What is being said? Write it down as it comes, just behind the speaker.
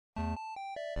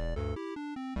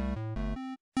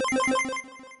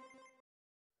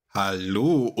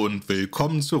Hallo und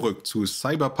willkommen zurück zu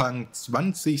Cyberpunk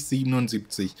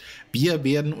 2077. Wir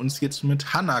werden uns jetzt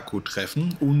mit Hanako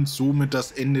treffen und somit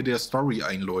das Ende der Story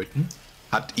einläuten.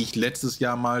 Hatte ich letztes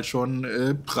Jahr mal schon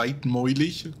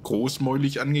breitmäulig,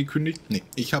 großmäulig angekündigt? Nee,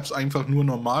 ich habe es einfach nur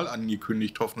normal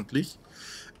angekündigt, hoffentlich.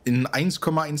 In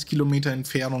 1,1 Kilometer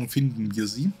Entfernung finden wir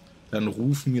sie. Dann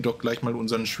rufen wir doch gleich mal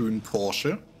unseren schönen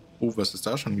Porsche. Oh, was ist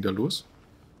da schon wieder los?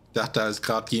 Ich dachte, da ist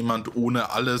gerade jemand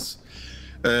ohne alles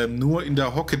nur in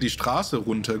der Hocke die Straße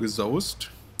runtergesaust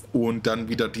und dann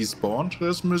wieder despawnt.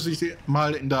 Das muss ich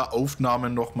mal in der Aufnahme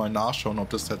nochmal nachschauen,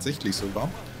 ob das tatsächlich so war.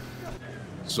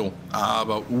 So,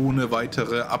 aber ohne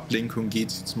weitere Ablenkung geht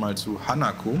es jetzt mal zu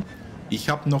Hanako. Ich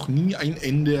habe noch nie ein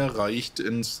Ende erreicht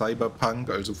in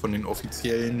Cyberpunk, also von den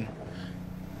offiziellen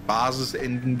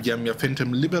Basisenden. Wir haben ja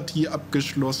Phantom Liberty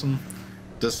abgeschlossen.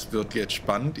 Das wird jetzt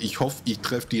spannend. Ich hoffe, ich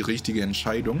treffe die richtige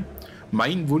Entscheidung.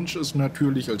 Mein Wunsch ist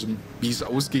natürlich, also wie es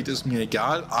ausgeht, ist mir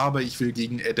egal, aber ich will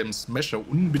gegen Adam Smasher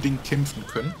unbedingt kämpfen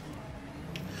können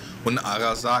und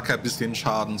Arasaka ein bisschen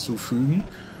Schaden zufügen.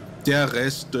 Der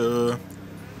Rest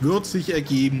wird sich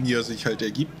ergeben, wie er sich halt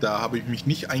ergibt. Da habe ich mich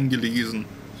nicht eingelesen.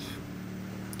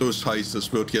 Das heißt,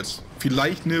 es wird jetzt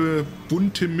vielleicht eine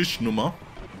bunte Mischnummer,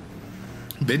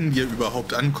 wenn wir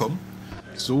überhaupt ankommen.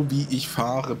 So wie ich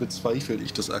fahre, bezweifle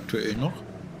ich das aktuell noch.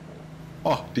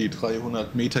 Oh, die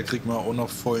 300 Meter kriegen wir auch noch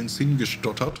vollends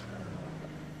hingestottert.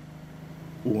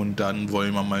 Und dann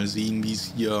wollen wir mal sehen, wie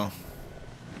es hier...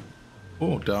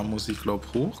 Oh, da muss ich, glaube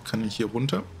ich, hoch. Kann ich hier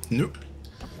runter? Nö.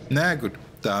 Na gut,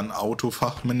 dann Auto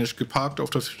fachmännisch geparkt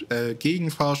auf der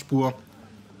Gegenfahrspur.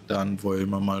 Dann wollen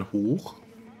wir mal hoch.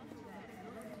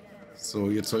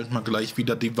 So, jetzt sollten wir gleich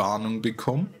wieder die Warnung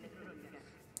bekommen,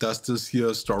 dass das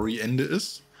hier Story-Ende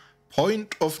ist.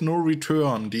 Point of No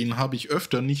Return, den habe ich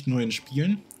öfter, nicht nur in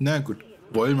Spielen. Na gut,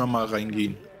 wollen wir mal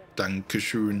reingehen.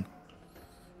 Dankeschön.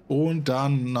 Und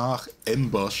dann nach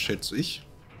Embers, schätze ich.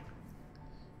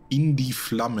 In die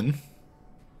Flammen.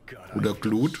 Oder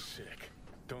Glut.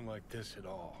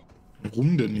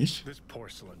 Warum denn nicht?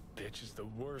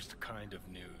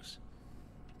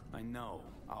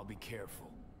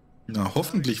 Na,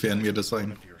 hoffentlich werden wir das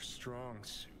sein.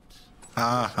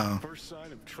 Aha.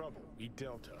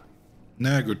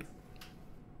 Na gut.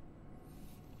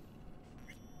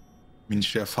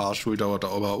 Mensch, der Fahrstuhl dauert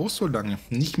aber auch so lange.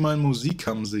 Nicht mal Musik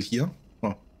haben sie hier.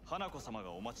 Oh.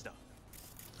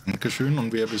 Dankeschön.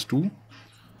 Und wer bist du?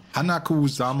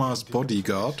 Hanako-samas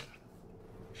Bodyguard.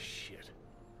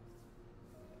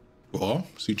 Boah,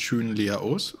 sieht schön leer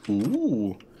aus.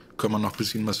 Oh, können wir noch ein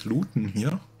bisschen was looten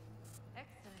hier?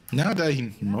 Na, da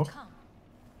hinten noch.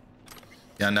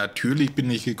 Ja, natürlich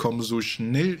bin ich gekommen, so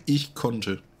schnell ich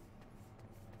konnte.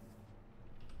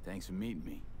 Thanks for meeting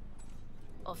me.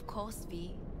 Of course,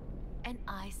 V. And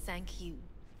I thank you.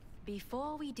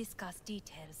 Before we discuss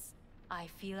details, I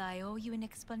feel I owe you an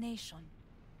explanation.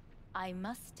 I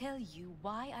must tell you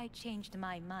why I changed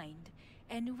my mind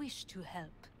and wish to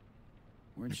help.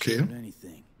 Weren't sure of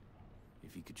anything.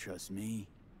 If you could trust me,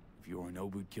 if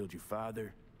Yorinobu killed your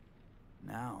father,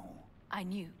 now... I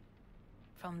knew.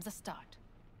 From the start.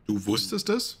 Du wusstest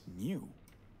es? Knew?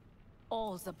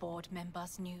 All the board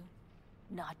members knew.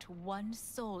 Not one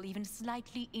soul even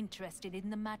slightly interested in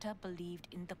the matter believed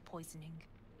in the poisoning.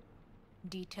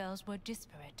 Details were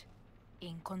disparate,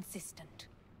 inconsistent.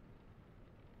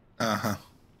 Aha.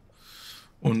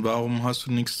 Und warum hast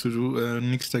du nichts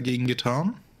dagegen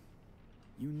getan?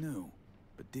 You knew,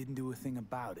 but didn't do a thing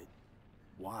about it.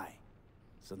 Why?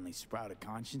 Suddenly sprout a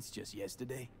conscience just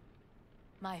yesterday?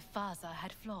 My father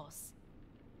had flaws.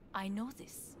 I know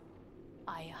this.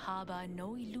 I harbor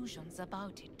no illusions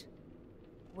about it.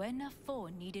 When a foe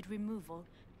needed removal,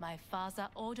 my father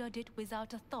ordered it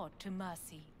without a thought to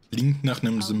mercy. Klingt nach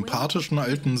einem sympathischen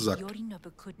alten Sack.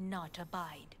 Yorinobu could not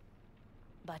abide.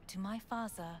 But to my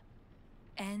father,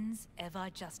 ends ever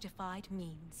justified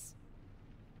means.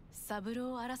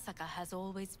 Saburo Arasaka has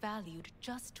always valued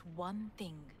just one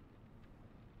thing.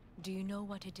 Do you know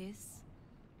what it is?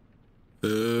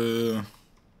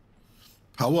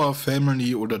 Power,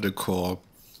 Family oder The Core?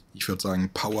 Ich würde sagen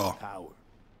Power.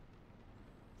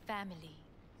 Family.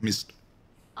 Mist.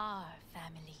 Our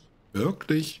family.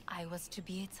 Wirklich? I was to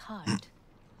be its heart.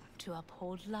 To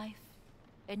uphold life,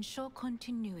 ensure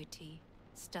continuity,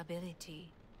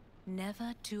 stability,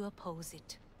 never to oppose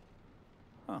it.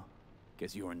 Huh.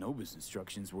 Guess Yorinobu's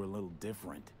instructions were a little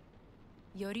different.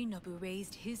 Yorinobu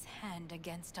raised his hand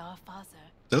against our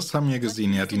father. Das haben wir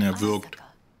gesehen, er hat ihn erwürgt.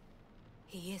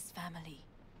 He is family.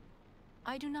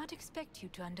 I do not expect you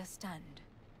to understand.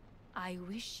 I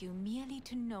wish you merely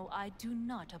to know I do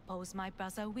not oppose my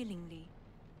brother willingly.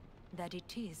 That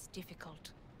it is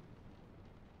difficult.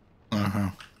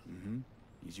 Aha.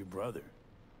 He's your brother.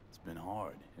 It's been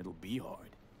hard. It'll be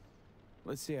hard.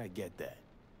 Let's say I get that.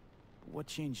 But what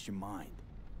changed your mind?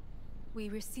 We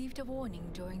received a warning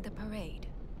during the parade.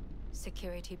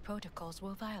 Security protocols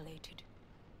were violated.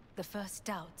 The first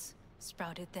doubts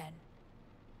sprouted then.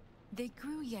 They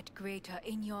grew yet greater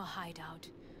in your hideout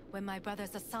when my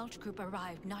brother's assault group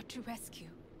arrived not to rescue,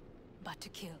 but to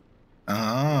kill.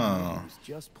 Ah. He was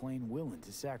just plain willing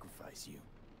to sacrifice you.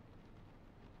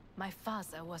 My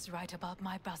father was right about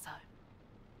my brother.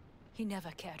 He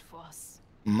never cared for us.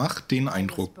 Macht den I was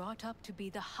Eindruck. brought up to be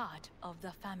the heart of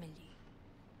the family.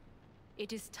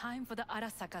 It is time for the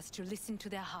Arasakas to listen to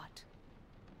their heart.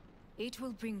 It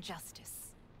will bring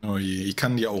justice. Oh je, ich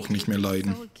kann die auch nicht mehr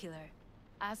leiden. Soul killer,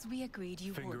 as we agreed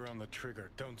you Finger would. on the trigger,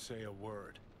 don't say a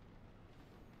word.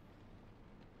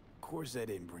 Of course I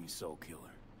didn't bring Soul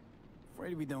Killer.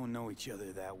 Afraid we don't know each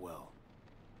other that well.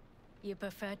 You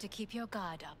prefer to keep your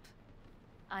guard up.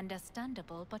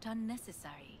 Understandable, but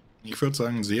unnecessary. Ich würde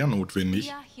sagen, sehr notwendig.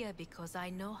 We are here because I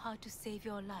know how to save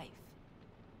your life.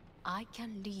 I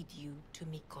can lead you to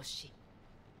Mikoshi.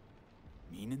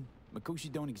 Meaning?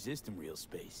 Mikoshi don't exist in real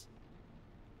space.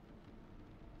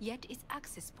 Yet its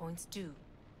access points do.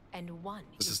 And one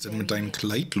Was is ist denn very mit deinem near.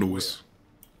 Kleid los?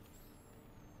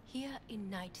 Here in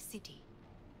Night City,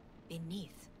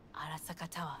 beneath Arasaka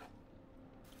Tower.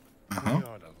 Aha. We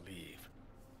ought to leave.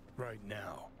 Right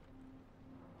now.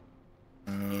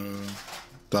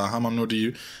 Da haben wir nur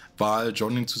die Wahl,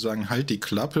 Johnny zu sagen, halt die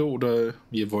Klappe oder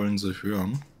wir wollen sie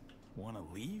hören. Wanna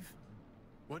leave?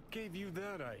 What gave you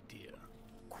that idea?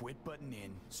 Quit butting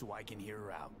in so I can hear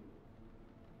her out.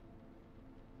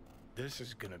 This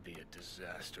is gonna be a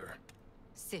disaster.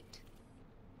 Sit.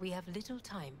 We have little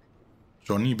time.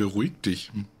 Johnny, beruhig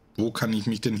dich. Wo kann ich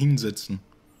mich denn hinsetzen?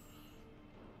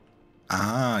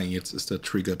 Ah, jetzt ist der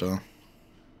Trigger da.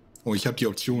 Oh, ich habe die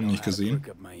Option nicht gesehen.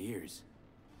 Prick up my ears.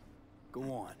 Go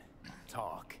on,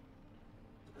 talk.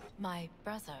 My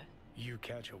brother, You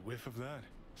catch a whiff of that?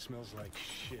 Smells like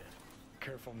shit.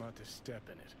 Careful not to step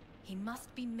in it. he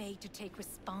must be made to take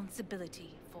responsibility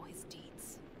for his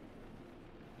deeds.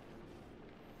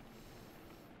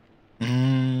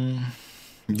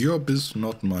 Your biz,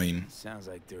 not mine. Sounds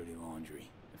like dirty laundry.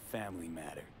 A family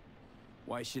matter.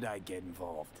 Why should I get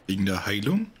involved? Wegen der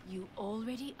Heilung? You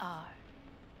already are.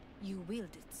 You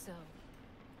willed it so.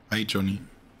 Hi, Johnny.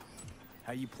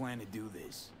 How you plan to do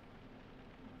this?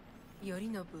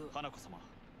 Yorinobu, 花子様、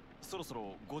そろそ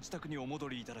ろご自宅にお戻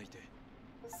りいただいて。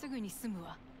すぐに済む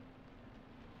わ。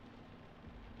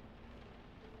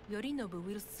Yorinobu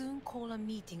will soon call a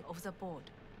meeting of the board.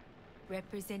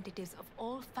 Representatives of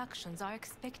all factions are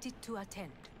expected to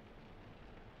attend.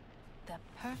 The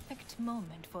perfect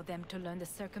moment for them to learn the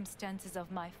circumstances of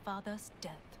my father's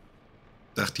death.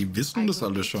 Dachte, die wissen das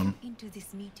alle schon. Into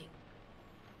this meeting,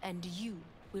 and you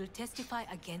will testify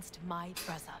against my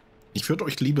brother. Ich würde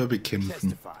euch lieber bekämpfen.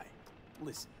 Testify.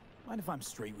 Listen, mind if I'm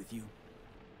straight with you?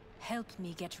 Help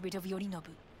me get rid of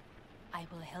Yorinobu. I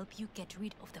will help you get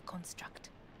rid of the construct.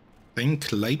 Dein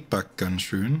Kleid backt ganz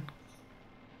schön.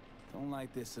 Don't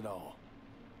like this at all.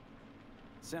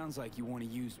 Sounds like you want to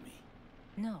use me.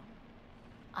 No.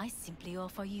 I simply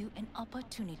offer you an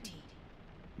opportunity.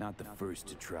 Not the first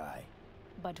to try.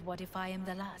 But what if I am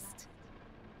the last?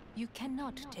 You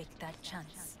cannot take that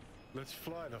chance. Let's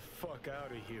fly the fuck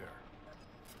out of here.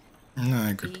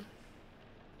 Na gut. B,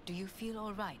 do you feel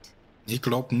all right? Ich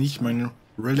glaube nicht, mein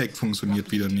Relic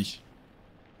funktioniert wieder nicht.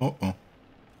 Oh oh.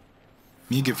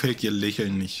 Mir gefällt ihr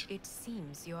Lächeln nicht. It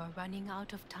seems you are running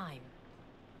out of time.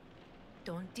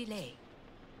 Don't delay.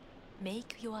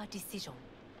 Make your decision.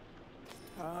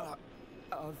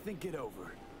 I'll think it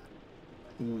over.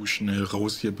 Schnell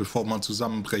raus hier, bevor wir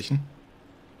zusammenbrechen.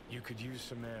 You could use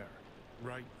some air.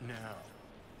 Right now.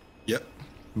 Ja,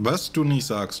 was du nicht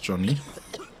sagst, Johnny.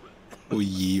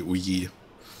 Oje, oje.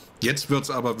 Jetzt wird's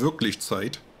aber wirklich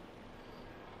Zeit.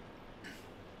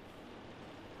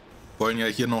 Wollen ja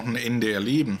hier noch ein Ende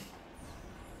erleben.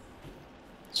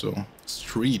 So,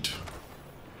 Street.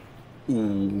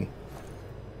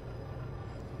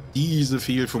 Diese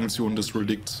Fehlfunktion des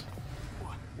Relicts.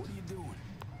 What are you doing?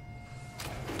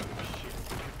 Shit,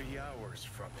 you could be hours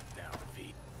from it now,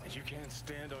 V. And you can't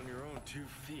stand on your own 2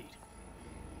 feet.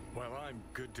 Well, I'm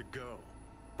good to go.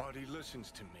 Body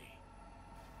listens to me.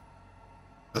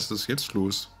 Was ist jetzt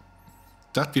los?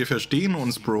 Ich dachte, wir verstehen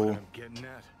uns, See Bro. what I'm getting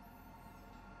at?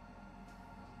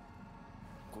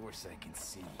 Of course I can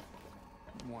see.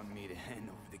 You want me to hand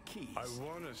over the keys? I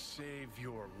want to save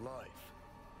your life.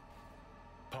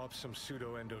 Pop some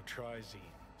pseudo-endotrizine,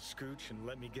 scooch, and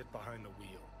let me get behind the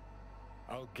wheel.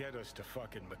 I'll get us to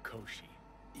fucking Mikoshi.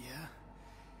 Yeah?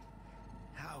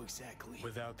 How exactly?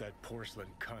 Without that porcelain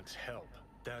cunt's help,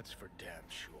 that's for damn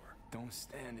sure. Don't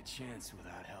stand a chance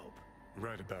without help.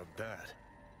 Right about that.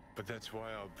 But that's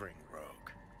why I'll bring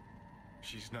Rogue.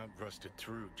 She's not rusted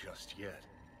through just yet.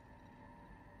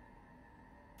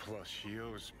 Plus, she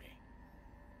owes me.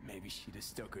 Maybe she'd have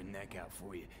stuck her neck out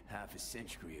for you half a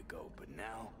century ago, but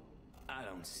now, I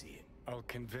don't see it. I'll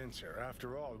convince her.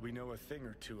 After all, we know a thing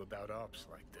or two about ops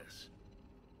like this.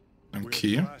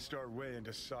 Okay. We'll blast our way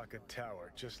into Arasaka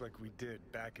Tower, just like we did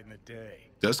back in the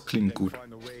day. Das klingt Then gut.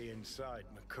 find the way inside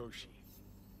Mikoshi.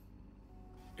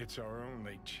 It's our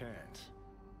only chance.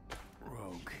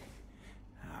 Rogue.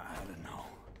 I don't know.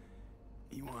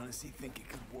 You honestly think it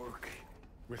could work?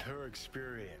 With her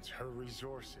experience, her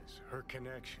resources, her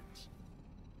connections.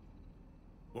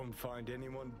 Won't find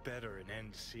anyone better in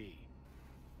NC.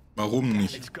 Warum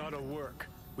nicht? It's gotta work.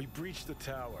 We breach the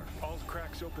tower. All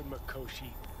cracks open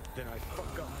Mikoshi. Then I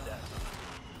fuck up that.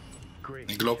 Great.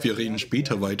 Ich glaube, wir reden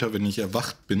später weiter, wenn ich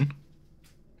erwacht bin.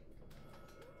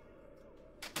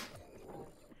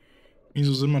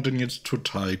 Wieso sind wir denn jetzt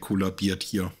total kollabiert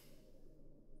hier?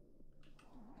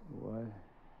 What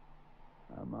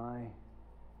am I?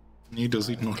 Nee, das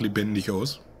sieht noch lebendig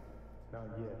aus.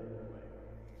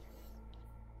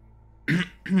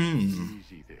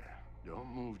 Easy there. Don't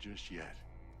move just yet.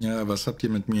 Ja, was habt ihr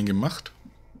mit mir gemacht?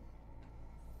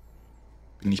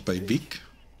 Bin ich bei Vic?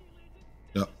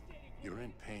 Ja. You're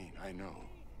in pain, I know.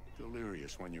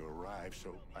 Delirious when you arrived,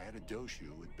 so I had to dose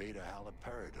you with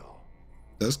beta-haloperidol.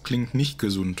 Das klingt nicht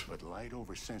gesund. But light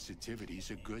oversensitivity is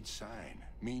a good sign.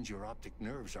 Means your optic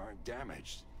nerves aren't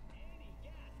damaged.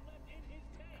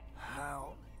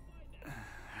 How'd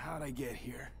I get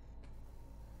here?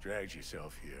 Dragged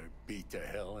yourself here, beat to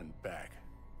hell and back.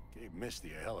 Gave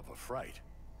Misty a hell of a fright.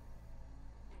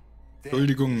 Then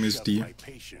Entschuldigung, shoved Misty. my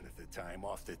patient at the time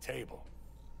off the table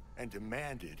and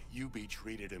demanded you be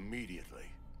treated immediately.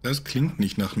 Das klingt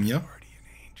nicht nach mir. Guardian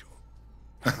angel.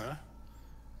 Huh?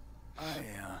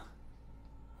 I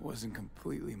wasn't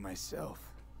completely myself.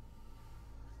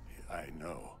 I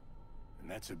know. And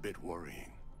that's a bit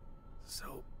worrying.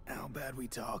 So, how bad we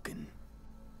talking?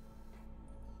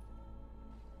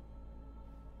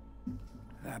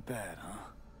 That bad, huh?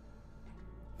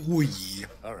 Ui.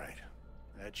 All right.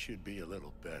 That should be a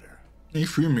little better. Ich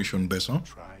fühle mich schon besser.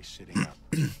 Try sitting up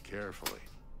carefully.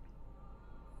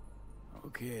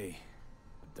 Okay.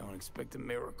 But don't expect a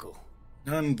miracle.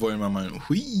 Dann wollen wir mal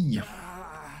hui,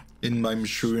 in meinem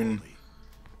schönen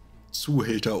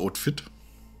Zuhälter-Outfit.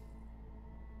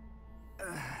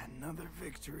 Another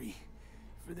victory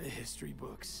for the history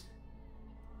books.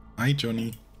 Hi,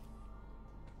 Johnny.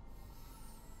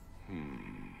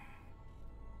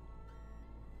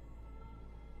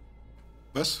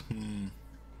 Was?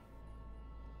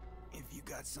 If you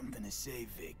got something to say,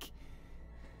 Vic,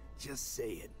 just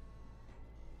say it.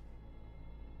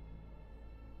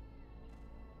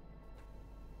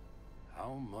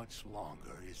 How much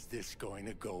longer is this going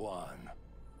to go on?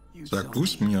 You Sag tell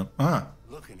du's me. mir. Ah.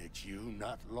 Looking at you,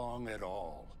 not long at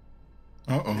all.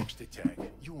 Oh. Next attack,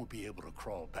 you won't be able to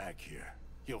crawl back here.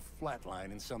 You'll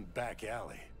flatline in some back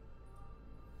alley.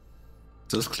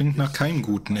 Das klingt nach keinem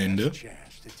guten Ende.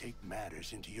 Chance to take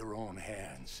matters into your own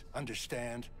hands.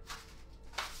 Understand?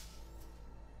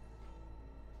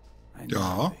 I know,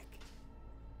 Ja. Vic.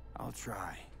 I'll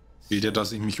try. Will der,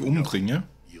 dass ich mich umbringe?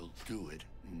 You'll do it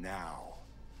now.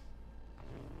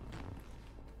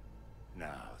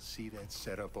 Now, see that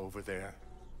setup over there?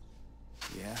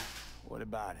 Yeah? What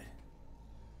about it?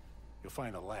 You'll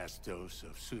find a last dose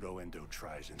of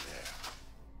pseudo-endotrizin there.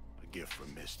 A gift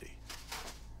from Misty.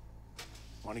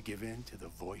 Want to give in to the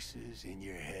voices in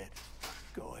your head?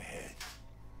 Go ahead.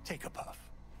 Take a puff.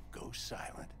 Go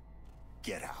silent.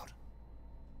 Get out.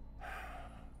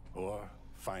 Or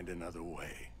find another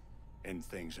way. End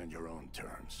things on your own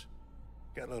terms.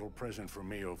 Got a little present for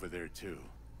me over there too.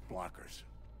 Blockers.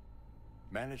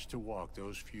 Manage to walk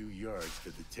those few yards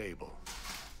to the table.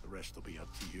 The rest will be up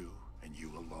to you and you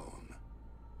alone.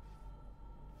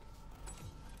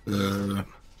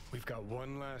 We've got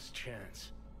one last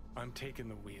chance. I'm taking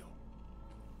the wheel.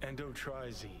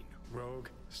 Endotrizine, Rogue,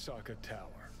 Arasaka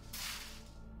Tower.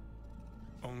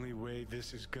 Only way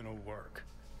this is gonna work.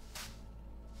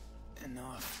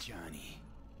 Enough, Johnny.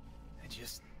 I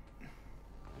just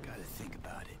gotta think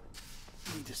about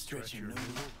it. Need to stretch your your noodle?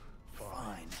 noodle?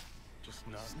 Fine. Just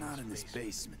not It's not in this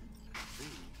basement.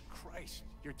 Christ,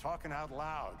 you're talking out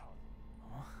loud.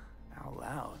 Out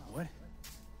loud, what?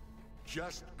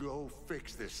 Just go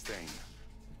fix this thing.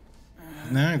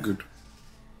 Na gut.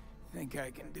 Think I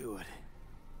can do it.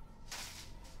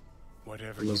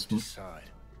 Whatever you Lass mal- decide.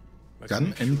 Let's Gun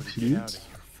make sure and to get out Pilz. of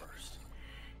here first.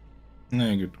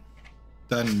 Na gut.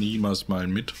 Dann nehmen wir es mal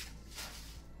mit.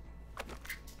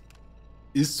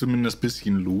 Ist zumindest ein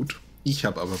bisschen Loot. Ich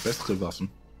habe aber bessere Waffen.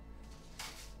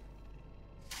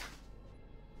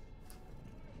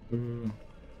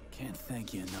 Can't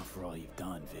thank you enough for all you've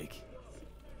done, Vic.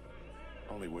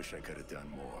 Only wish I could have done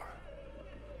more.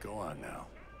 Go on now.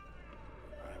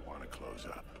 I want to close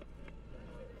up.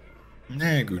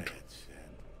 Na gut.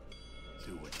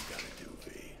 Do what you gotta do,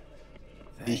 V.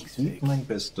 Ich tue mein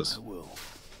Bestes. I will.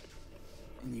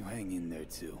 And you hang in there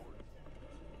too.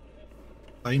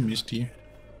 Bei Misty.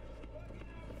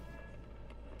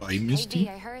 Bei Misty? Hey,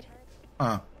 V, I heard.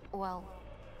 Ah. Well,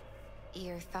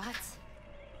 your thoughts?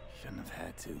 Shouldn't have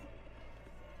had to.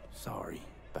 Sorry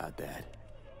about that.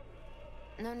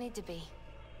 No need to be.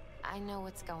 I know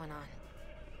what's going on.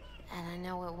 And I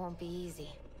know it won't be easy.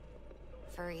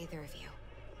 For either of you.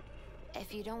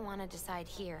 If you don't want to decide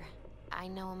here, I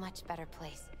know a much better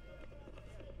place.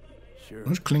 Sure.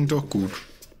 Das klingt doch gut.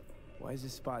 Why is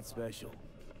this spot special?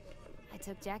 I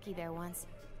took Jackie there once.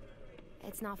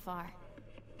 It's not far.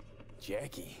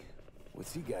 Jackie?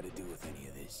 What's he got to do with any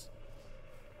of this?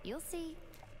 You'll see.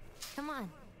 Come on.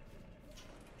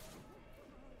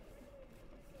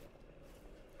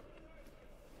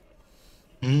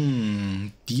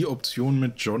 Die Option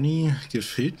mit Johnny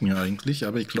gefällt mir eigentlich,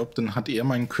 aber ich glaube, dann hat er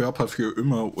meinen Körper für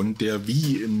immer und der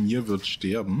Wie in mir wird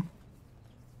sterben.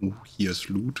 Hier ist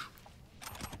Loot.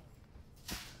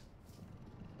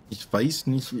 Ich weiß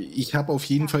nicht, ich habe auf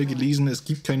jeden Fall gelesen, es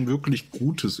gibt kein wirklich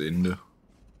gutes Ende.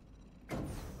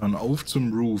 Dann auf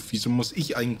zum Roof. Wieso muss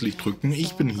ich eigentlich drücken?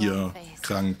 Ich bin hier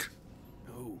krank.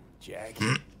 Oh,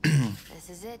 Jackie. This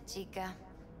is it, Chica.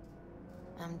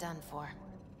 I'm done for.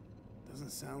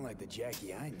 Doesn't sound like the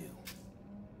Jackie I knew.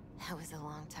 That was a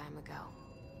long time ago.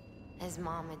 His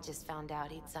mom had just found out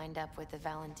he'd signed up with the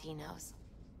Valentinos.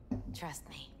 Trust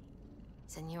me.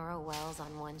 Senora Wells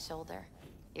on one shoulder,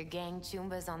 your gang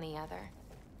Chumbas on the other.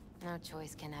 No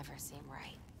choice can ever seem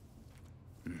right.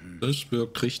 Das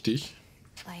wirkt richtig.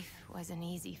 Life wasn't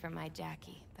easy for my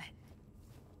Jackie, but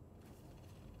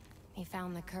he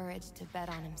found the courage to bet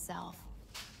on himself.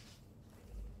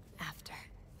 After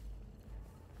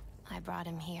I brought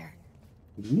him here.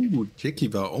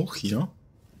 Jackie war auch hier.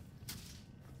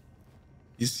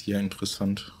 Ist hier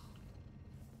interessant.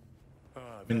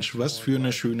 Mensch, was für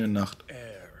eine schöne Nacht.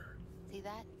 See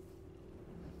that?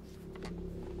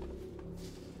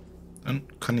 Dann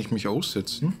kann ich mich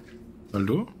aussetzen.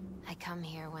 Hallo? I come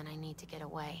here when I need to get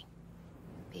away.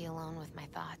 Be alone with my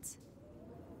thoughts.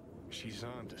 She's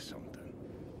on to something.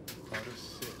 Ought to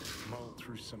sit and mull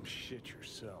through some shit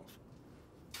yourself.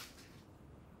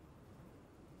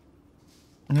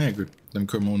 Na gut, dann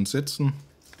können wir uns setzen.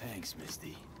 Thanks,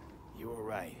 Misty. You were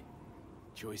right.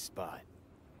 Choice spot.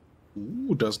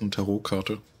 Da ist eine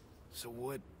Tarotkarte. So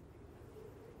what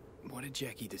did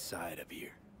Jackie decide up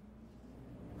here?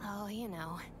 Oh, you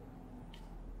know.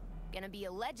 Gonna be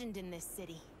a legend in this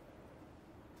city.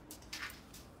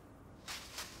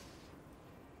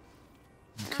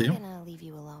 Okay. I'm gonna leave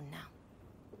you alone now.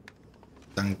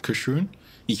 Dankeschön.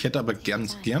 Ich hätte aber gern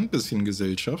ein bisschen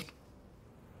Gesellschaft.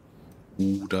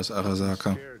 Da ist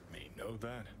Arasaka. Scared me, know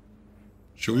that?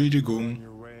 Entschuldigung. On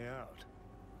your way out.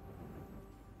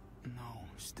 No,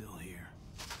 still here.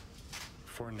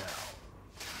 For now.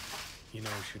 You know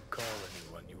you should call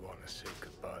anyone you want to say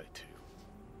goodbye to.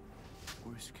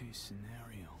 Worst case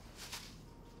scenario.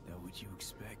 That what you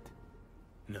expect?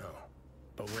 No.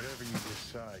 But whatever you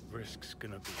decide, risk's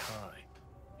gonna be high.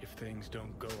 If things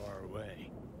don't go our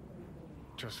way.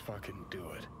 Just fucking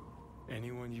do it.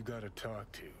 Anyone you gotta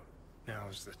talk to,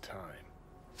 now's the time.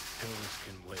 Hills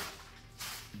can wait.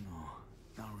 No,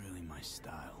 not really my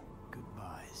style.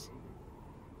 Goodbyes.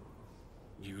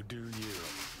 You do you.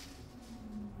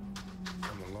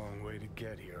 Come a long way to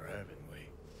get here, haven't we?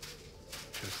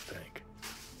 Just think.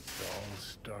 It all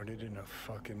started in a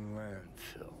fucking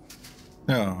landfill.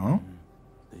 Ja,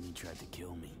 Then you tried to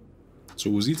kill me.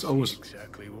 so sieht's aus.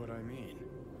 Exactly what I mean.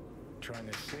 Trying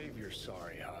to save your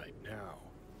sorry hide now.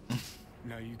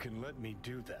 Now you can let me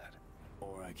do that.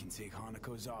 Or I can take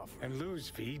Hanako's offer. And lose,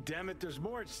 V. Damn it, there's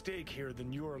more at stake here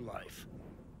than your life.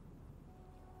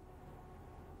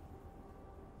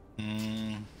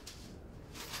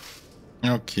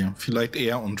 Okay, vielleicht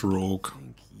er und Rogue. I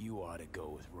think you ought to go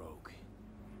with Rogue.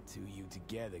 Two of you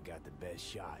together got the best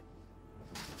shot.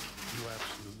 You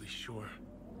absolutely sure?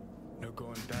 No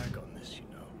going back on this, you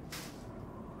know.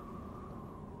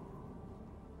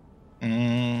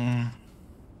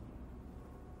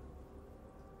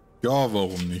 Ja,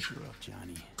 warum nicht? You're up,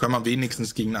 Johnny. Können wir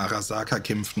wenigstens gegen Arasaka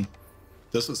kämpfen.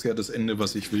 Das ist ja das Ende,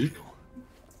 was ich will.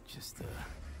 Just go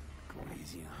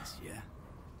easy on us, yeah?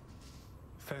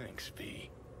 Thanks, V.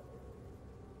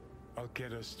 I'll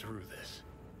get us through this.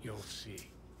 You'll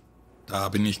see. Da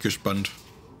bin ich gespannt.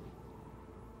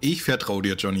 Ich vertraue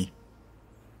dir, Johnny.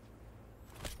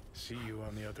 See you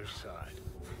on the other side.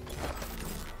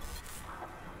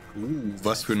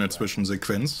 Was für eine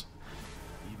Zwischensequenz.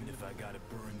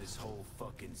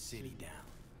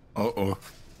 Oh oh.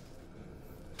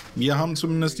 Wir haben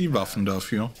zumindest die Waffen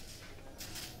dafür.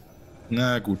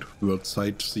 Na gut, wird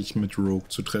Zeit, sich mit Rogue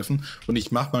zu treffen. Und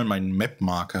ich mach mal meinen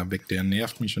Map-Marker weg, der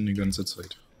nervt mich schon die ganze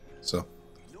Zeit. So.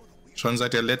 Schon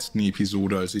seit der letzten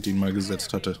Episode, als ich den mal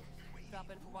gesetzt hatte.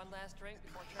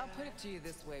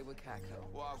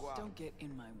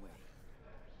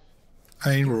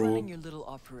 Hey, Rogue.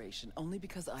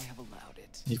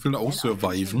 Ich will auch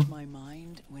surviven.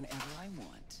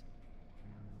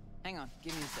 Hang on,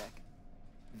 give me a sec.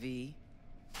 V.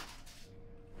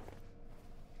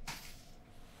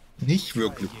 Nicht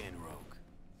wirklich.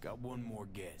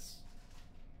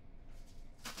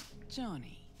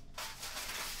 Johnny.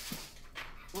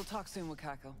 We'll talk soon,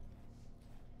 Wakako.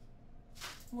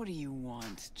 What do you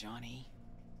want, Johnny?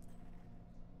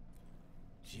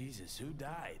 Jesus, who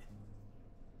died?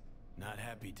 Not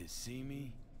happy to see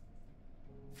me?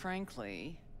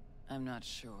 Frankly, I'm not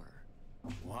sure.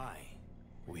 Why?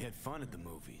 We had fun at the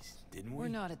movies, didn't we? We're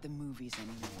not at the movies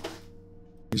anymore.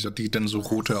 Wieso hat die denn so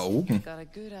rote Augen? Got a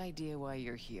good idea why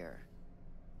you're here.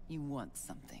 You want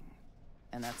something,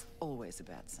 and that's always a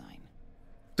bad sign.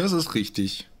 Das ist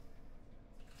richtig.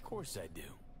 Of course I do.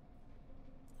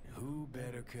 Who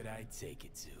better could I take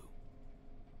it to?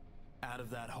 Out of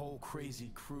that whole crazy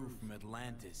crew from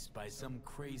Atlantis, by some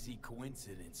crazy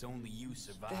coincidence, only you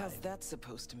survived. The hell's that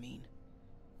supposed to mean?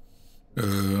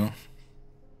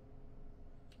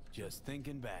 Just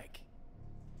thinking back.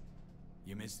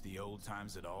 You miss the old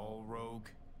times at all, Rogue?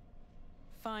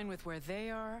 Fine with where they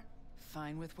are,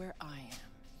 fine with where I am.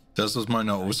 Das ist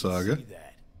meine Aussage.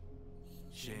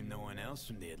 Shame no one else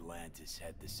from the Atlantis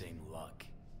had the same luck.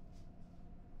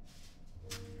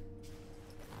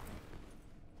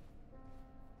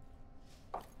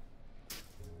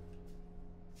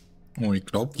 Oh, ich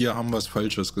glaube, wir haben was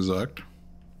Falsches gesagt.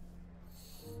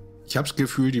 Ich habe das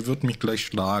Gefühl, die wird mich gleich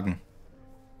schlagen.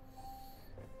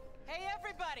 Hey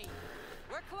everybody!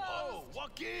 We're close! Oh,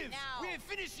 what gives? Now. We ain't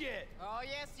finished yet! Oh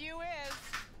yes, you is!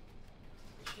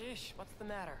 Sheesh, what's the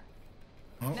matter?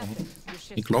 Oh, oh.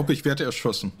 Ich glaube, ich werde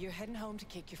erschossen. You're heading home to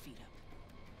kick your feet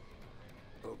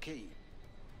up. Okay.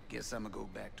 Guess I'm gonna go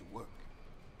back to work.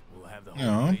 We'll have the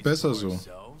Ja, whole place besser to so.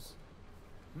 ourselves.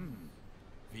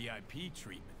 VIP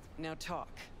treatment. Now talk.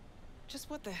 Just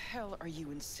what the hell are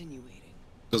you insinuating?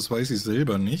 Das weiß ich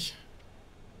selber nicht.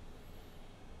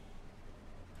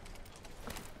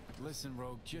 Listen,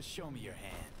 Rogue, just show me your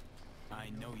hand. I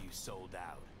know you sold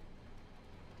out.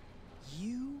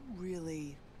 You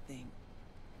really think...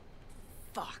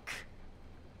 Fuck.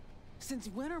 Since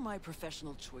when are my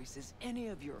professional choices any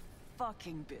of your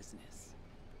fucking business?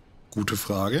 Gute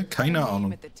Frage. Keine Name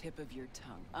Ahnung. at the tip of your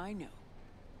tongue. I know.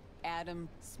 Adam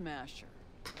Smasher.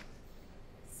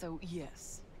 So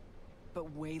yes,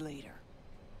 but way later.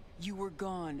 You were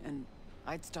gone and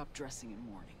I'd stopped dressing in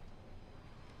mourning.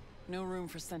 No room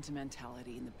for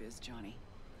sentimentality in the biz, Johnny.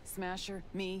 Smasher,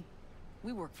 me,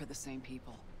 we work for the same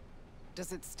people.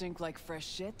 Does it stink like fresh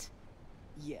shit?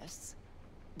 Yes.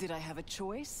 Did I have a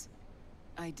choice?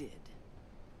 I did.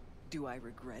 Do I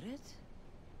regret it?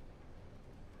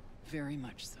 Very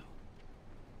much so.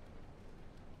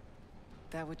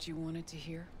 That what you wanted to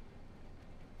hear?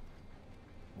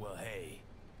 Well, hey.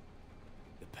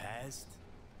 The past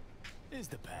is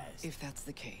the past. If that's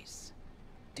the case,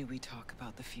 do we talk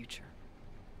about the future?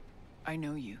 I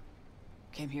know you.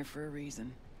 Came here for a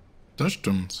reason. Das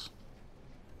stimmt.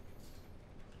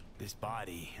 This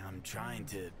body, I'm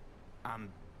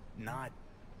not...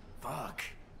 Fuck.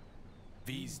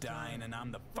 V's dying and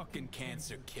I'm the fucking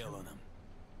cancer killing him.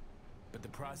 But the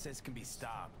process can be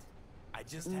stopped. I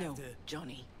just have to... No,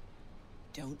 Johnny.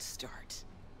 Don't start.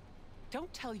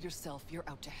 Don't tell yourself you're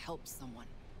out to help someone.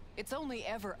 It's only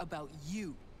ever about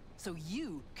you, so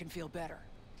you can feel better.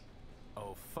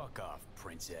 Oh, fuck off,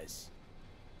 princess.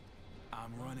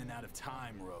 I'm running out of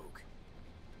time, Rogue.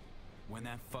 When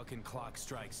that fucking clock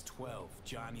strikes 12,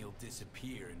 Johnny'll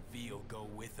disappear and V'll go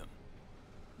with him.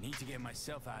 Need to get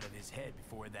myself out of his head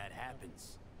before that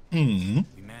happens. Mhm.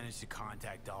 We managed to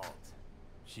contact Alt.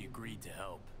 She agreed to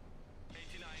help.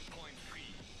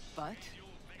 But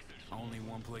Only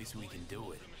one place we can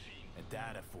do it. A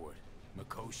data fort,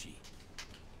 Mikoshi.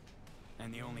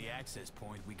 And the only access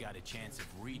point we got a chance of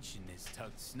reaching is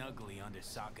tucked snugly under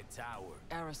Saka Tower.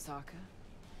 Arasaka?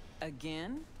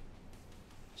 Again?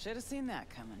 Should have seen that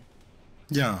coming.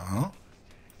 Ja.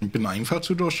 Ich bin einfach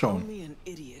zu durchschauen. Only an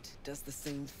idiot does the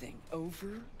same thing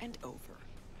over and over,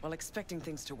 while expecting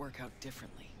things to work out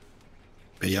differently.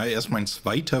 Wäre ja erst mein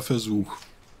zweiter Versuch.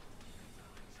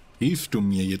 Hilfst du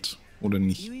mir jetzt, oder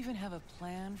nicht? You even have a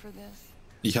plan for this?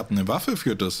 Ich habe eine Waffe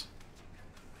für das.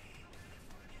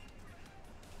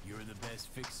 You're the best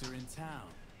fixer in town.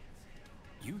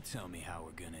 You tell me how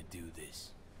we're gonna do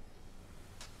this.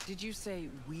 Did you say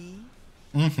we?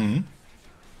 Mhm.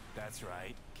 That's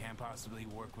right. Can't possibly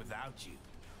work without you.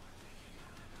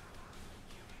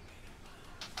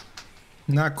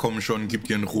 Na komm schon, gib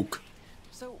dir einen Ruck.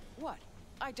 So what?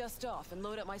 I dust off and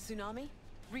load up my tsunami?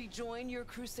 Rejoin your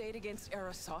crusade against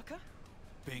Arasaka?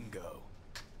 Bingo.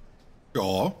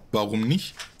 Ja, warum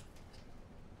nicht?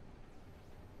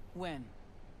 When?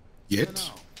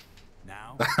 Jetzt?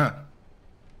 Now?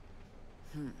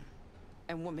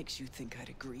 And what makes you think I'd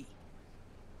agree?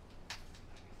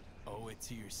 Owe it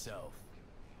to yourself.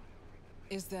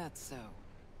 Is that so?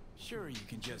 Sure, you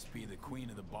can just be the queen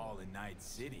of the ball in Night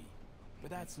City, but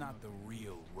that's not the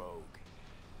real rogue.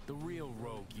 The real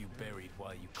rogue you buried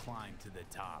while you climbed to the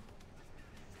top.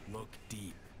 Look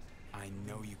deep. I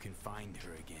know you can find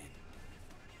her again.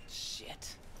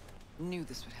 Shit. Knew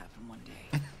this would happen one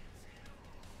day.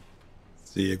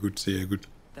 Sehr gut, sehr gut.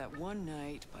 That one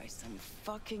night, by some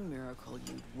fucking miracle,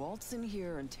 you'd waltz in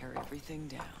here and tear everything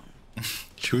down.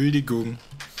 Entschuldigung.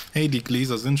 Hey, die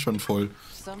Gläser sind schon voll.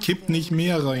 Kippt nicht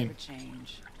mehr rein.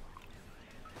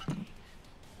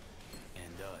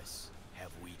 And us,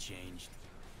 have we changed?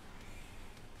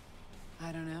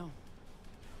 I don't know.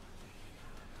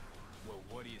 Well,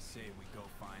 what do you say we go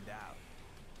find out?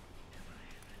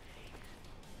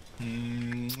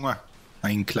 Mua.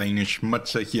 Ein kleines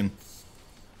Schmatzerchen.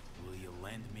 Will you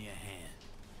lend me a hand?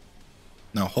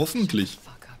 Na, hoffentlich.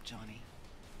 Fuck up, Johnny.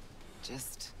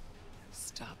 Just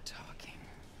stop talking.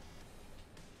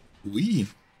 Ui.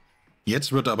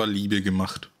 Jetzt wird aber Liebe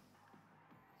gemacht.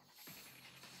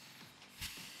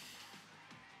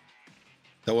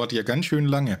 Dauert ja ganz schön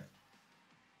lange.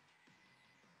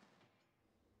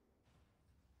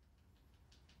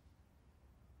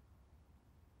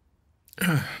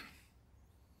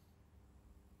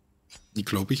 Ich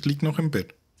glaube, ich liege noch im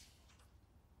Bett.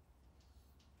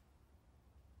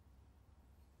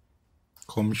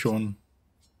 Komm schon.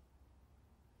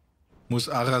 Muss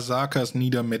Arasakas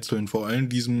niedermetzeln, vor allem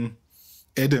diesem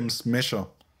Adam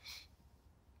Smasher.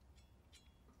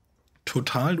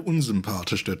 Total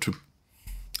unsympathisch, der Typ.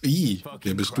 Ih,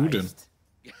 wer bist du denn?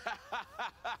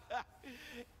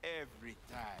 Every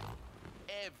time.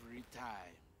 Every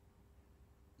time.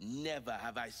 Never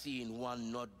have I seen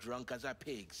one not drunk as a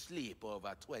pig sleep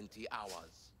over 20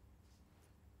 hours.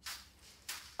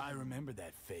 I remember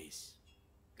that face.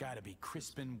 Gotta be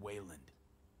Crispin Wayland.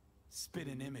 Spit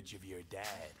an image of your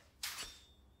dad.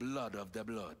 Blood of the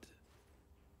blood.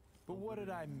 But what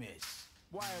did I miss?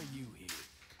 Why are you here?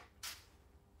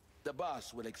 The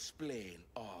boss will explain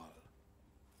all.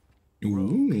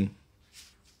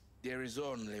 There is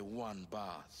only one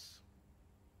boss.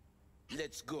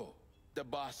 Let's go. The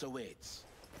boss awaits.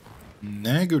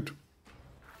 Na gut.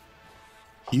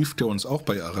 Hilft er uns auch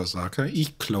bei Arasaka?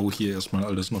 Ich klau hier erstmal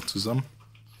alles noch zusammen.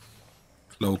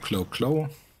 Klau, klau, klau.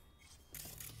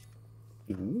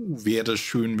 Wäre das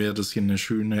schön, wäre das hier eine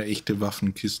schöne, echte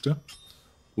Waffenkiste.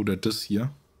 Oder das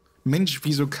hier. Mensch,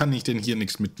 wieso kann ich denn hier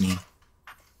nichts mitnehmen?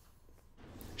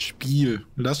 Spiel,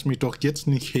 lass mich doch jetzt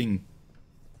nicht hängen.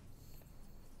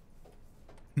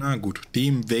 Na gut,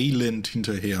 dem Wayland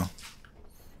hinterher.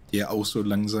 Der auch so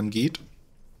langsam geht.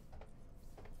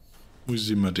 Wo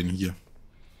sind wir denn hier?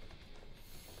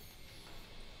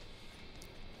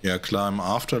 Ja klar, im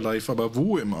Afterlife, aber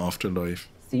wo im Afterlife?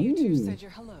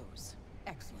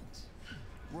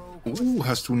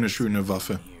 Hast du eine schöne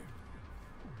Waffe.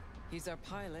 He's our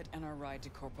pilot and our ride to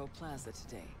Corpo Plaza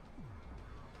today.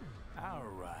 Our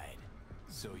ride.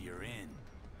 So you're in.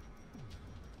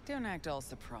 Don't act all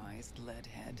surprised,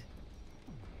 leadhead.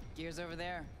 Gears over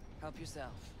there. Help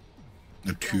yourself.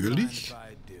 Natürlich.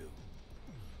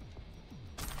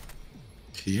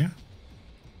 Okay.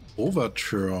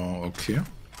 Overture, okay.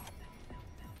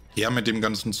 Ja, mit dem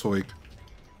ganzen Zeug.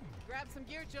 Grab some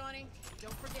gear, Johnny.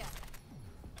 Don't forget.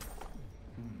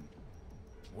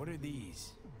 What are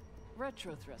these?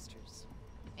 Retro thrusters.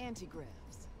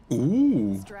 Anti-gravs.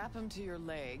 Strap them to your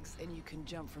legs and you can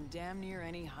jump from damn near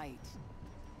any height.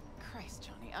 Christ,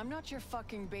 Johnny, I'm not your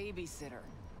fucking babysitter.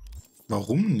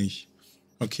 Warum nicht?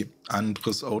 Okay,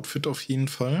 anderes Outfit auf jeden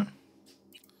Fall.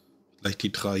 Vielleicht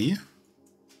die 3.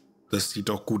 Das sieht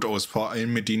doch gut aus, vor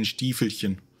allem mit den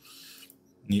Stiefelchen.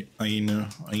 Nee,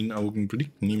 einen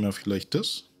Augenblick. Nehmen wir vielleicht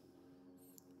das.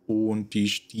 Und die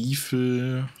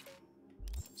Stiefel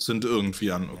sind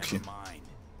irgendwie an, okay. Never mind.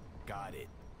 Got it.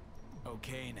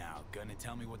 Okay now, gonna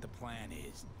tell me what the plan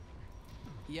is.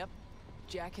 Yep.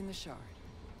 Jack in the Shard.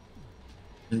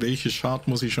 In welche Chart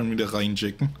muss ich schon wieder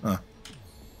reinjacken? Ah.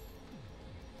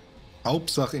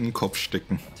 Hauptsache in den Kopf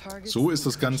stecken. So ist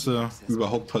das Ganze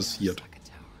überhaupt passiert.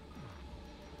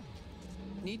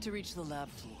 Need to reach the lab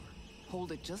floor.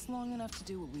 Hold it just long enough to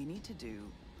do what we need to do,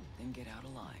 then get out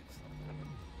alive.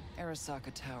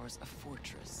 Arasaka Tower's a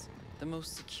fortress, the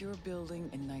most secure building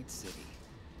in Night City.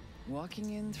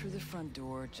 Walking in through the front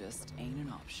door just ain't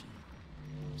an option.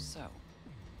 So,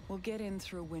 we'll get in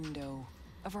through a window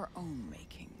of our own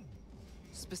making.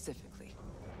 Specifically,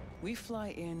 we fly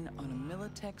in on a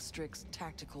Militech Strix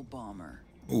tactical bomber.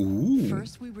 Ooh.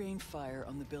 First, we rain fire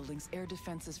on the building's air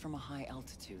defenses from a high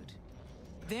altitude.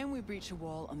 Then we breach a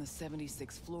wall on the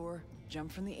 76th floor,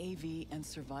 jump from the AV, and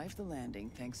survive the landing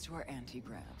thanks to our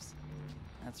anti-gravs.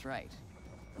 That's right.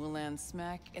 We'll land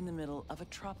smack in the middle of a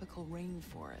tropical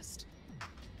rainforest.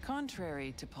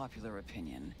 Contrary to popular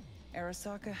opinion,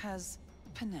 Arasaka has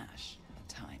panache at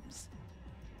times.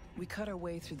 We cut our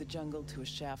way through the jungle to a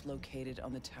shaft located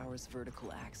on the tower's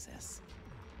vertical axis.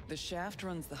 The shaft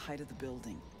runs the height of the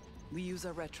building. We use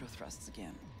our retro thrusts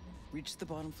again. Reach the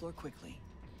bottom floor quickly.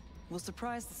 We'll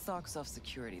surprise the stalks off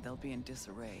security. They'll be in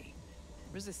disarray.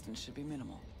 Resistance should be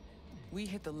minimal. We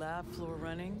hit the lab floor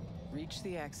running, reach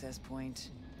the access point.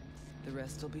 The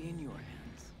rest will be in your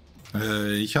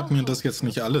hands. Ich habe mir das jetzt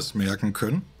nicht alles merken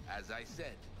können. As I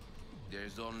said,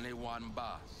 there's only one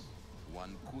boss,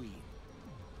 one queen.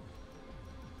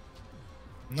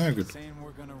 Na gut. Saying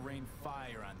we're gonna rain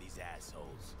fire on these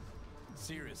assholes.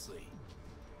 Seriously,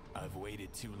 I've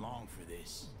waited too long for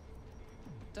this.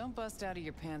 Don't bust out of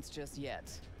your pants just yet.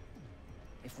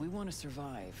 If we want to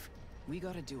survive, we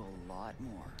gotta do a lot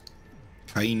more.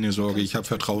 Keine Sorge, ich habe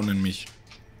Vertrauen in mich.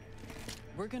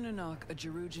 We're gonna knock a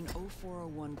Jerujan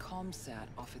 0401 ComSat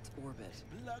off its orbit.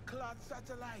 Blood clot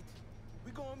satellite.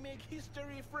 We're gonna make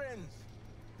history, friends.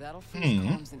 That'll freeze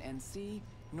comms in NC,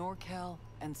 NorCal,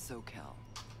 and SoCal.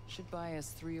 Should buy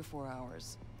us 3 or 4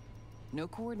 hours. No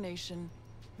coordination,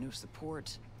 no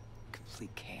support,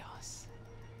 complete chaos.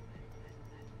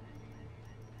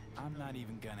 I'm not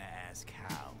even gonna ask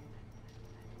how.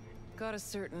 Got a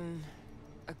certain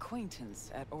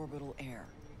acquaintance at Orbital Air.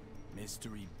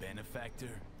 Mystery benefactor?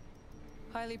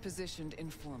 Highly positioned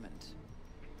informant.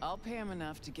 I'll pay him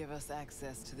enough to give us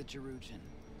access to the Jerujan.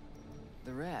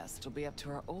 The rest will be up to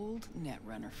our old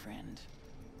Netrunner friend.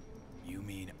 You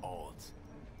mean Alt?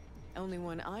 Only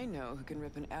one I know who can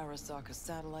rip an Arasaka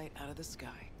satellite out of the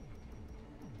sky.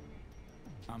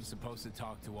 I'm supposed to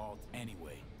talk to Alt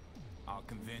anyway. I'll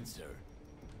convince her.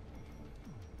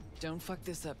 Don't fuck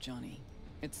this up, Johnny.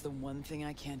 It's the one thing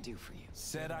I can't do for you.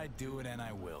 Said I'd do it and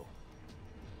I will.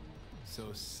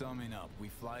 So summing up, we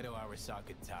fly to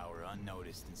Arasaka Tower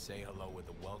unnoticed and say hello with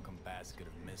a welcome basket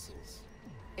of missiles.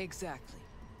 Exactly.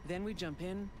 Then we jump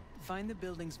in, find the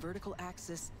building's vertical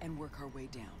axis and work our way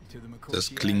down. To the Das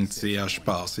klingt sehr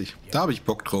spaßig. Da habe ich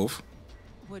Bock drauf.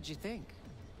 What'd you think?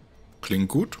 Klingt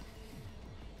gut.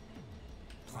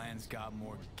 Plan's got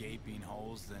more gaping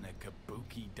holes than a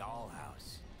kabuki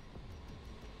dollhouse.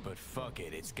 But fuck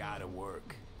it, it's gotta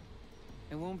work.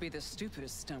 It won't be the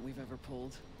stupidest stunt we've ever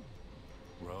pulled.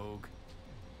 Rogue,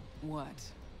 What?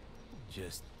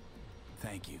 just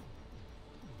thank you.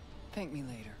 Thank me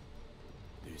later.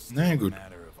 There's Na still a gut.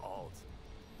 matter of Alt.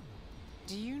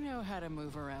 Do you know how to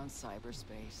move around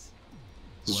cyberspace?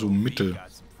 So Well, mittel. he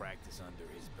got some practice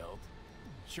under his belt.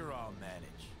 Sure, I'll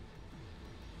manage.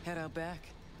 Head out back.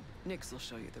 Nix will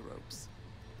show you the ropes.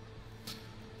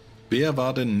 Wer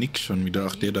war denn Nick schon wieder?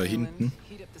 Ach, der da hinten.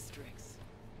 Heat up the Strix.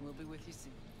 We'll be with you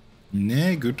soon.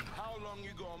 Na gut. How long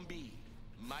you gonna be?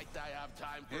 Might I have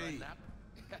time for a nap?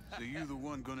 So you the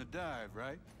one gonna dive,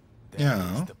 right? That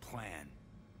Ja. is the plan.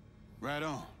 Right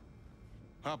on.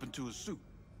 Hop into a suit.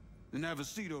 Then have a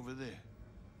seat over there.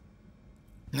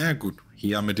 Na gut.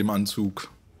 Hier mit dem Anzug.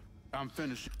 I'm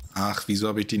finishing Ach, wieso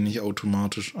habe ich den nicht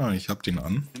automatisch? Ah, ich habe den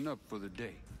an. up for the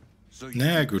day. So you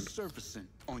Na do gut. the surfacing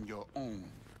on your own.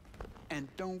 And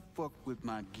don't fuck with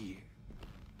my gear.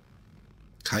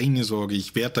 Keine Sorge,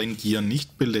 ich werde dein Gear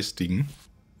nicht belästigen.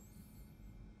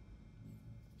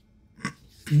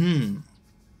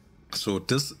 So,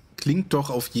 das klingt doch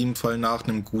auf jeden Fall nach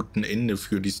einem guten Ende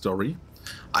für die Story.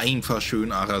 Einfach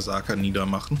schön Arasaka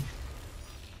niedermachen.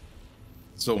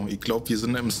 So, ich glaube, wir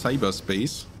sind im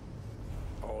Cyberspace.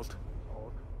 Alt?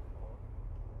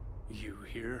 You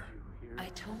here? I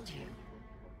told you.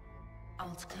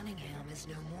 Alt Cunningham is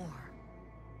no more.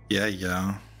 Ja,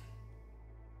 ja.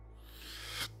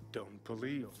 Don't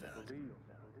believe that.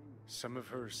 Some of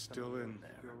her's still in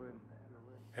there.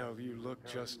 Hell, you look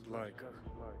just like...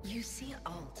 You see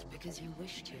alt because you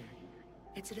wish to.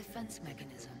 It's a defense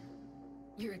mechanism.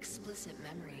 Your explicit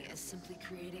memory is simply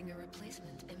creating a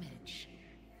replacement image.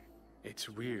 It's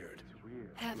weird.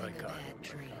 Having Like a bad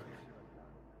dream.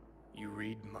 You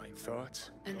read my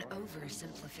thoughts? An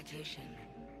oversimplification.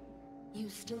 You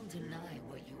still deny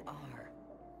what you are.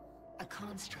 A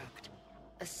construct.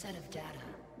 A set of data.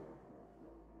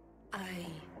 I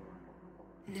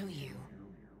know you.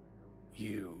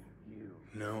 You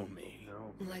know me.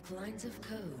 Like lines of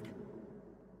code.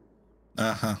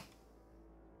 Aha.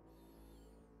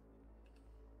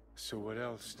 So what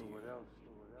else do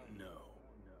you know?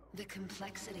 The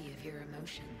complexity of your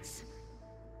emotions.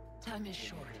 Time is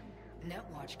short.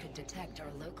 Netwatch could detect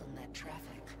our local net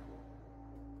traffic.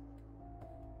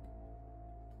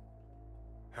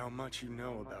 How much you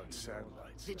know about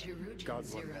satellites? The Jerujan God,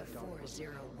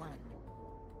 0401.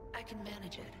 I can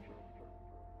manage it.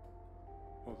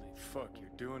 Holy fuck, you're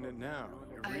doing it now.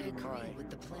 You're I reading agree with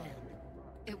the plan.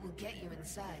 It will get you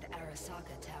inside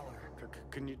Arasaka Tower.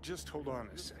 Can you just hold on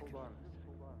a second?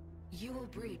 You will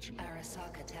breach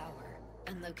Arasaka Tower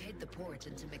and locate the port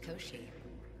into Mikoshi.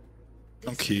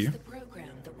 This Okay. is the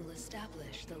program that will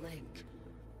establish the link.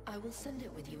 I will send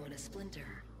it with you on a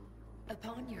splinter.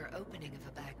 Upon your opening of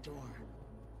a back door,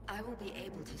 I will be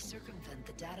able to circumvent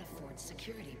the data fort's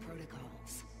security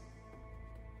protocols.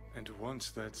 And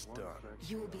once that's done...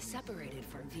 You will be separated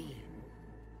from V.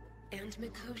 And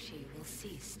Mikoshi will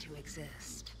cease to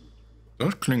exist.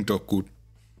 Das klingt doch gut.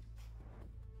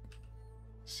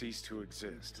 Cease to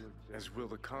exist, as will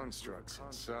the constructs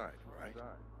inside, right?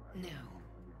 No.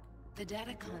 The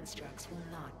data constructs will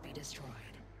not be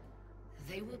destroyed.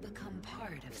 They will become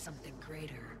part of something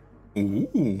greater.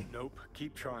 Ooh. Nope,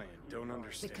 keep trying. Don't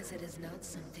understand. Because it is not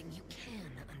something you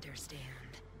can understand.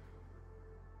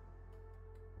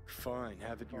 Fine,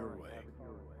 have it your way.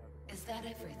 Is that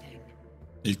everything?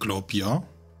 Ich glaube ja.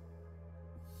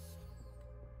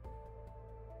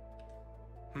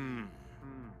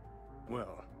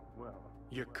 Well,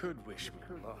 you could wish me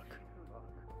luck.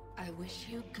 I wish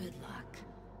you good luck.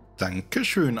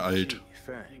 Dankeschön, Alt.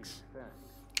 Thanks.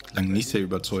 Klang nicht sehr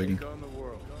überzeugend. Take on the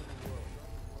world.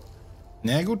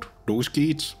 Na gut, los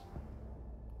geht's.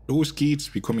 Los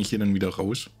geht's. Wie komme ich hier denn wieder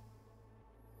raus?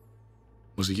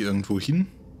 Muss ich irgendwo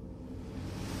hin?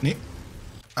 Nee,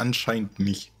 anscheinend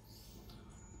nicht.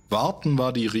 Warten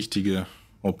war die richtige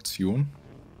Option.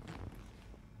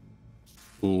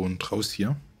 Und raus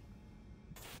hier.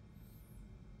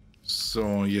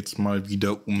 So, jetzt mal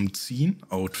wieder umziehen.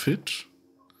 Outfit.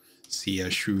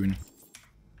 Sehr schön.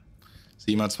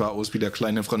 Sehen wir zwar aus wie der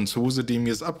kleine Franzose, dem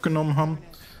wir es abgenommen haben.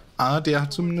 Aber der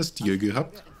hat zumindest Stil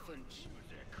gehabt.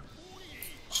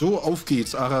 So, auf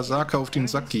geht's. Arasaka auf den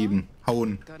Sack geben.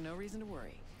 Hauen.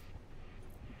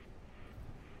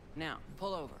 Now,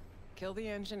 pull over. Kill the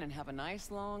engine and have a nice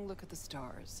long look at the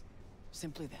stars.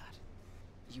 Simply that.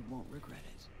 You won't regret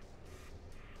it.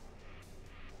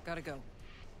 Gotta go.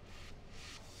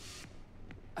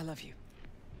 I love you.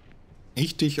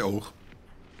 Ich dich auch.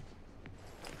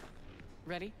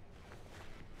 Ready?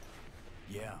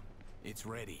 Yeah, it's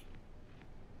ready.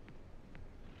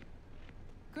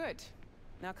 Good.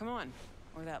 Now come on,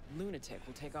 or that lunatic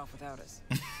will take off without us.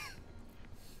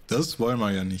 Das wollen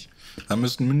wir ja nicht. Da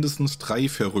müssen mindestens 3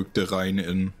 Verrückte rein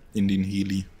in den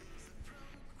Heli.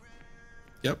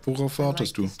 Ja, worauf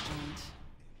wartest du?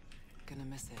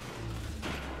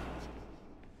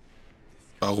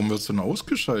 Warum wird's denn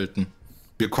ausgeschalten?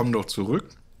 Wir kommen doch zurück.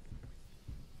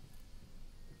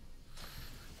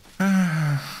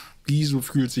 Wieso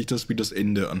fühlt sich das wie das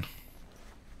Ende an?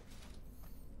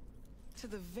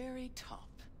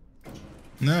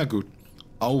 Na gut,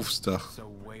 aufs Dach.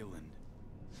 So Wayland,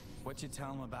 what you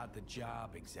tell him about the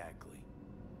job exactly?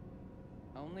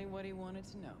 Only what he wanted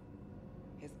to know.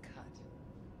 His cut.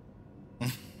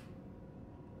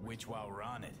 Which, while we're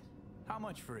on it, how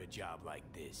much for a job like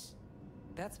this?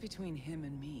 That's between him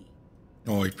and me.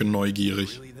 Oh, ich bin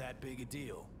neugierig. Really that big a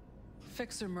deal?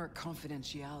 Fixer Merc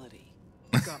confidentiality.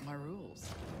 Got my rules.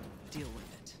 Deal with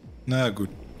it. Na gut,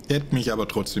 hätte mich aber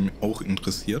trotzdem auch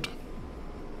interessiert.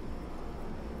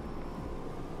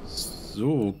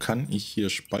 So, kann ich hier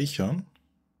speichern?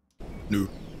 Nö.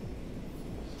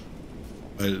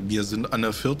 Weil wir sind an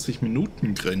der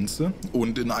 40-Minuten-Grenze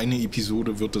und in eine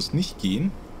Episode wird es nicht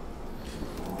gehen.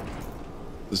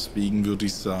 Deswegen würde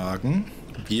ich sagen,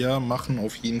 wir machen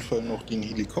auf jeden Fall noch den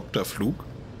Helikopterflug.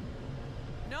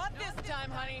 Not this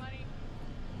time, honey.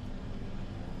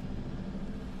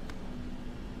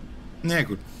 Na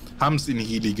gut, haben es in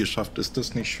Heli geschafft, ist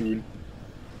das nicht schön?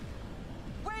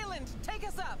 Wayland, take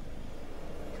us up.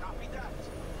 Copy that.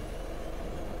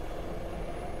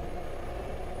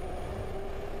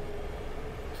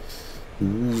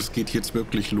 Es geht jetzt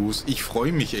wirklich los. Ich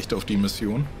freue mich echt auf die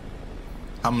Mission.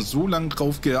 Haben so lange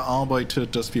drauf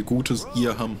gearbeitet, dass wir gutes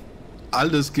Gear haben.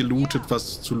 Alles gelootet,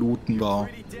 was zu looten war.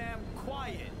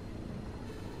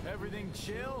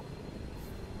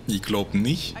 Ich glaube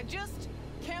nicht.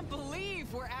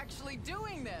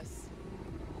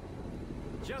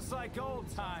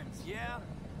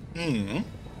 Mhm.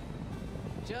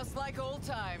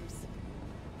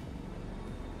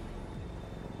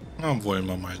 Na, wollen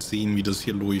wir mal sehen, wie das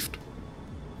hier läuft.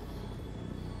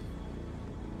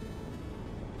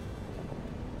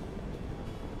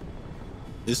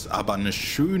 Ist aber eine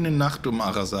schöne Nacht, um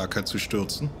Arasaka zu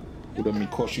stürzen. Oder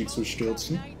Mikoshi zu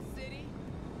stürzen.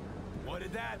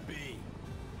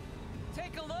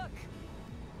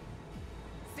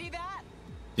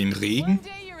 Den Regen?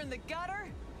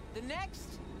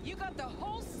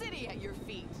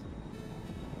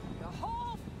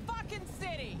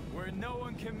 Where no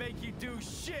one can make you do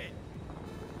shit.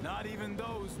 Not even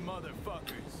those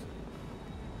motherfuckers.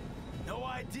 No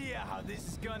idea how this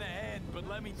is gonna end, but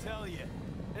let me tell you,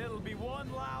 it'll be one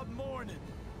loud morning.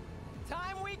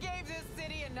 Time we gave this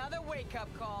city another wake-up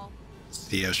call.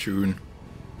 Sehr schön.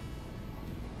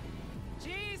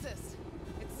 Jesus,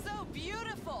 it's so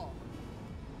beautiful.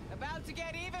 About to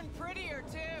get even prettier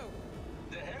too.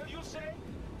 The hell you say?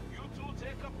 You two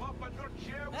take a pop and not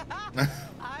share with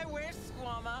I wish,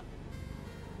 Squama.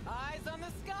 Eyes on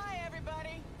the sky,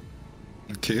 everybody.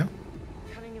 Okay.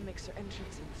 Cutting a mixer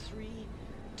entrance in 3,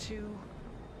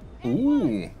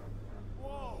 2.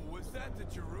 Whoa, was that the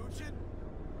Jerusalem?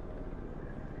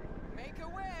 Make a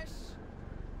wish.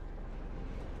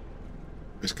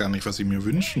 Ich weiß gar nicht, was ich mir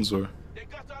wünschen soll. They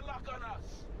got a lock on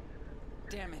us.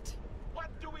 Damn it. What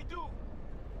do we do?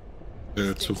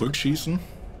 Zurückschießen.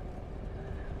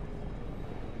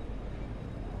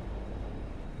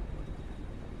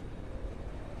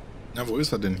 Na, wo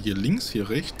ist er denn? Hier links, hier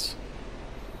rechts?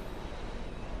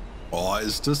 Oh,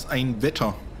 ist das ein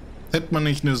Wetter. Hätte man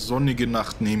nicht eine sonnige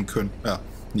Nacht nehmen können. Ja,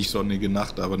 nicht sonnige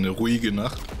Nacht, aber eine ruhige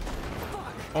Nacht.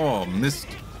 Oh, Mist.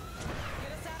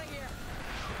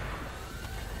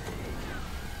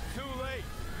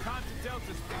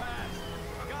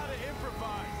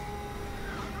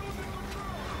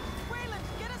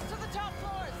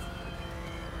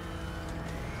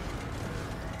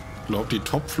 Ich glaube, die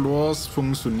Top-Floors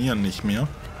funktionieren nicht mehr.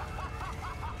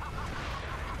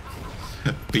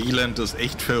 Wayland ist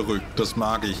echt verrückt, das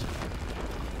mag ich.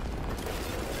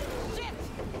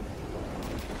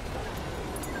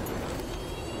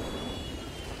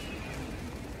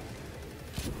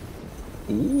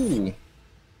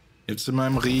 Jetzt sind wir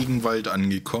im Regenwald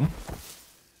angekommen.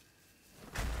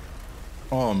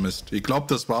 Oh Mist, ich glaube,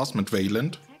 das war's mit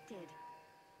Wayland.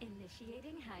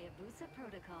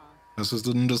 Was ist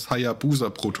denn das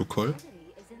Hayabusa-Protokoll?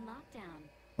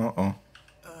 Oh.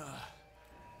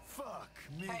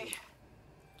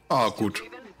 Ah, gut.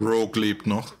 Rogue lebt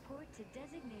noch.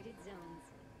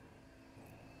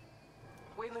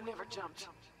 Wayland never jumped.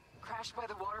 Crashed by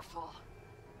the waterfall.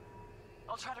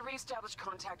 I'll try to re-establish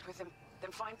contact with him,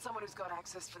 then find someone who's got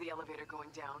access for the elevator going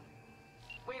down.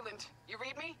 Wayland, you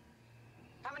read me?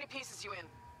 How many pieces you in?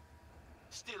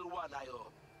 Still one,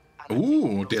 I-O.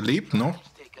 Der lebt noch.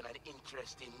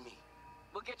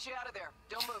 We'll get you out of there.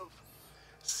 Don't move.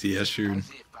 Sehr schön.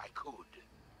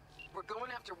 We're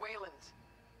going after Wayland.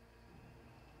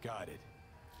 Got it.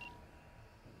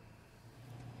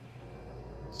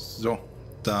 So,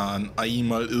 dann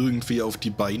einmal irgendwie auf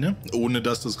die Beine, ohne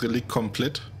dass das Relikt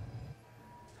komplett.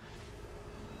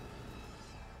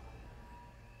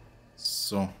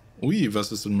 So. Ui,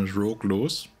 was ist denn mit Rogue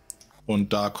los?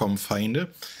 Und da kommen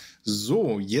Feinde.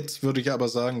 So, jetzt würde ich aber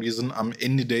sagen, wir sind am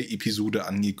Ende der Episode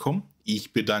angekommen.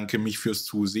 Ich bedanke mich fürs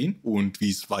Zusehen und wie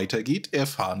es weitergeht,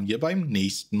 erfahren wir beim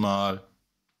nächsten Mal.